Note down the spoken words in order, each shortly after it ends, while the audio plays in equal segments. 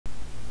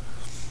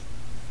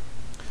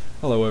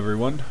Hello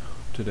everyone.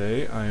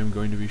 Today I am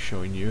going to be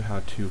showing you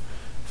how to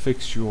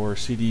fix your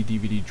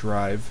CD/DVD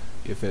drive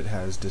if it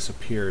has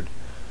disappeared.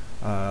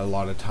 A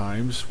lot of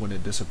times when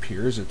it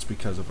disappears it's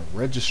because of a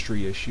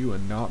registry issue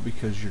and not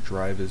because your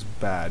drive is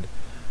bad.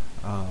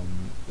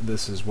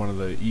 This is one of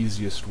the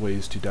easiest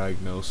ways to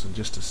diagnose and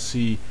just to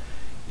see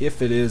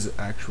if it is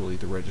actually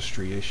the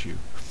registry issue.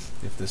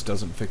 If this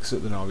doesn't fix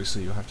it, then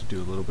obviously you'll have to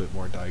do a little bit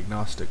more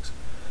diagnostics.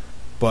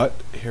 But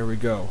here we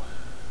go.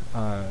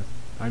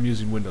 I'm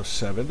using Windows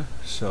 7,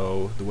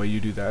 so the way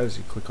you do that is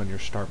you click on your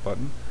Start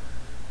button,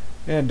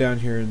 and down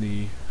here in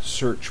the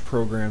Search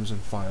Programs and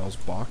Files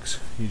box,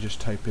 you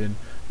just type in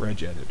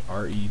regedit,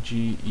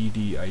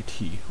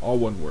 R-E-G-E-D-I-T, all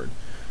one word.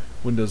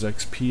 Windows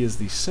XP is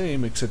the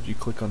same, except you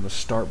click on the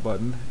Start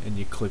button and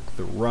you click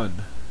the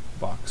Run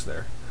box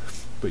there.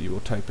 But you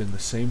will type in the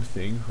same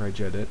thing,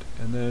 regedit,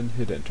 and then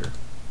hit Enter.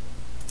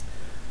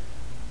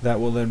 That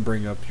will then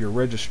bring up your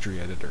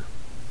registry editor.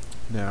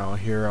 Now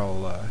here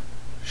I'll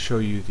show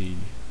you the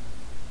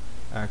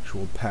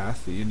actual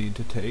path that you need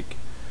to take.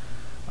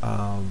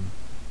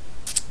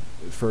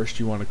 First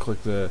you want to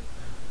click the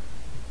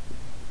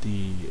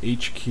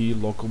H key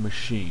local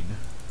machine.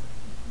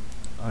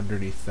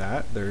 Underneath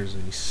that there's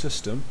a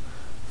system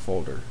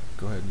folder.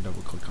 Go ahead and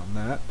double click on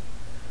that.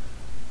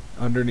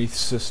 Underneath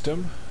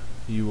system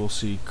you will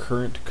see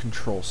current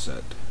control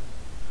set.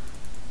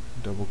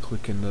 Double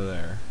click into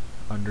there.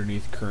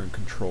 Underneath current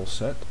control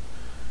set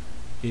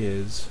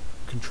is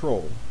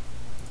control.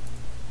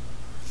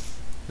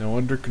 Now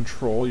under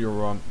control you'll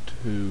want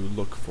to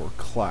look for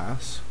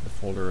class, the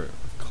folder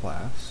of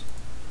class,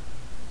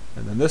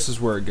 and then this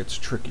is where it gets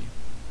tricky.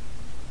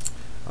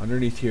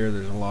 Underneath here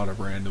there's a lot of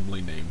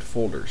randomly named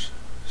folders.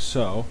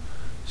 So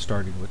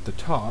starting with the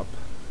top,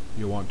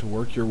 you'll want to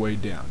work your way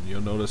down.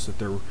 You'll notice that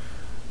they're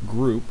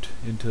grouped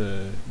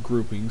into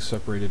groupings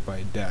separated by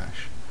a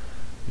dash.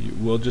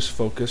 We'll just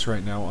focus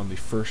right now on the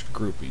first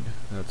grouping.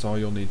 That's all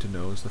you'll need to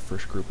know is the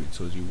first grouping.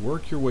 So as you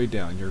work your way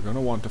down, you're going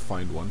to want to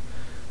find one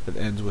that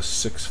ends with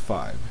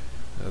 6.5.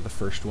 The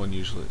first one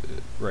usually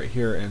right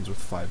here ends with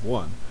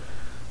 5.1.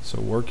 So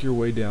work your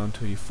way down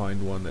till you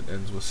find one that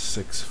ends with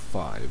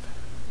 6.5.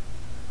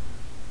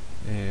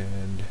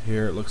 And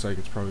here it looks like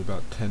it's probably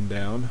about 10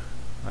 down.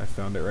 I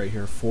found it right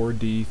here,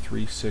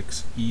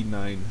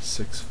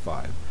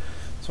 4D36E965.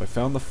 So I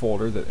found the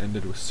folder that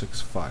ended with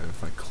 6.5.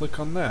 If I click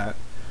on that,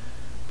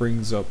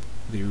 brings up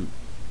the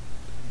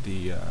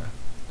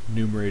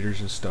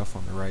numerators and stuff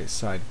on the right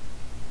side.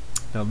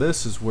 Now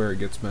this is where it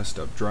gets messed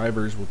up.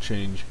 Drivers will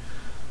change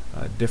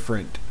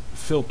different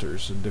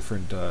filters and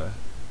different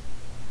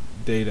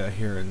data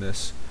here in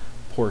this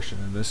portion,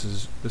 and this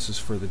is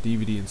for the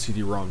DVD and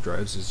CD-ROM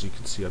drives, as you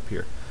can see up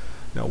here.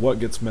 Now what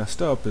gets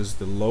messed up is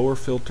the lower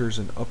filters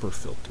and upper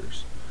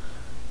filters.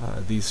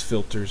 These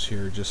filters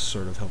here just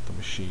sort of help the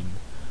machine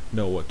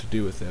know what to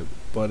do with it,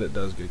 but it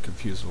does get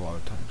confused a lot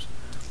of times.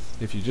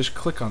 If you just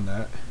click on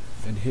that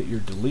and hit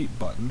your delete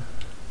button,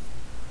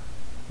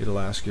 it'll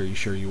ask you, are you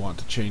sure you want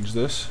to change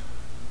this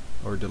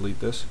or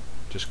delete this?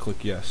 Just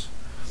click yes.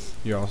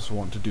 You also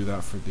want to do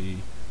that for the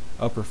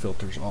upper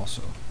filters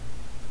also.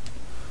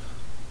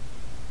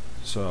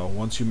 So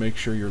once you make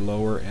sure your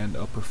lower and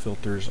upper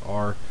filters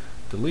are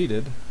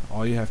deleted,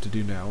 all you have to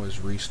do now is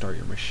restart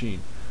your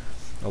machine.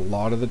 A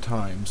lot of the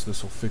times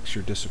this will fix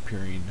your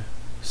disappearing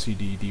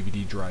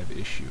CD/DVD drive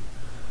issue.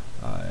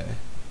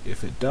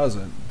 If it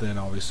doesn't, then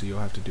obviously you'll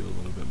have to do a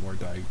little bit more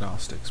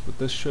diagnostics, but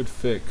this should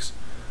fix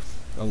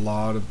a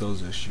lot of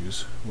those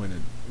issues when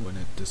it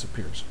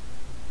disappears.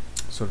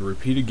 So to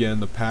repeat again,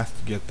 the path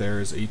to get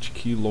there is H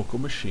key local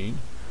machine,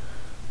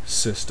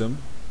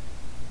 system,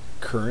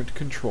 current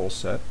control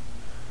set,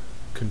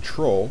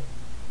 control,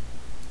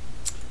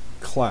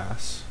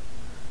 class,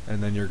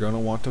 and then you're going to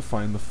want to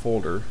find the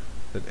folder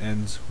that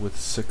ends with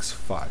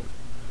 6.5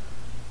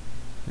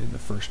 in the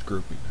first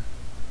grouping.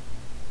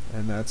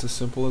 And that's as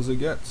simple as it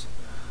gets.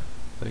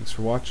 Thanks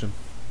for watching.